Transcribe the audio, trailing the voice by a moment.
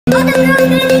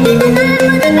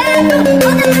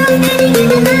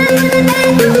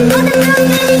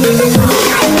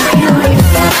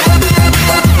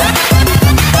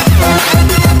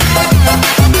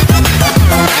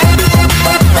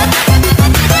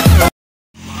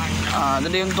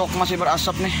Jadi untuk masih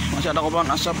berasap nih, masih ada kobaran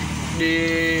asap di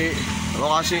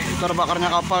lokasi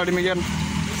terbakarnya kapal demikian.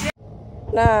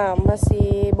 Nah,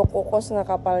 masih bokokos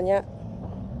nggak kapalnya.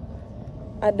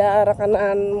 Ada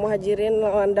rekanan muhajirin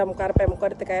lawan damkar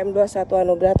Pemkor TKM 21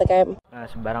 Anugerah TKM. Nah,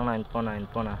 sembarang info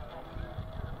nah.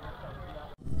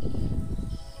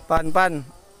 Pan,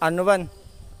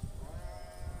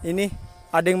 ini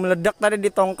ada yang meledak tadi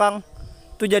di tongkang.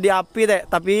 Itu jadi api teh,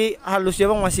 tapi halusnya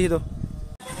bang masih itu.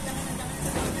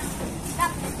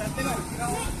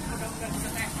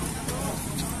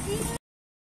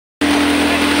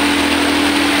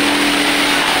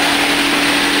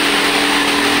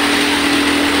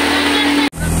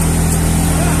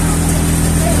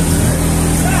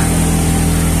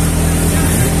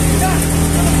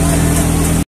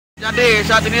 Jadi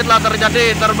saat ini telah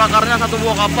terjadi terbakarnya satu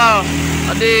buah kapal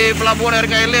di pelabuhan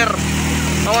Ilir.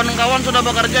 Kawan-kawan sudah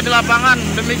bekerja di lapangan.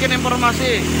 Demikian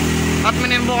informasi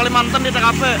admin info Kalimantan di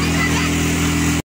TKP.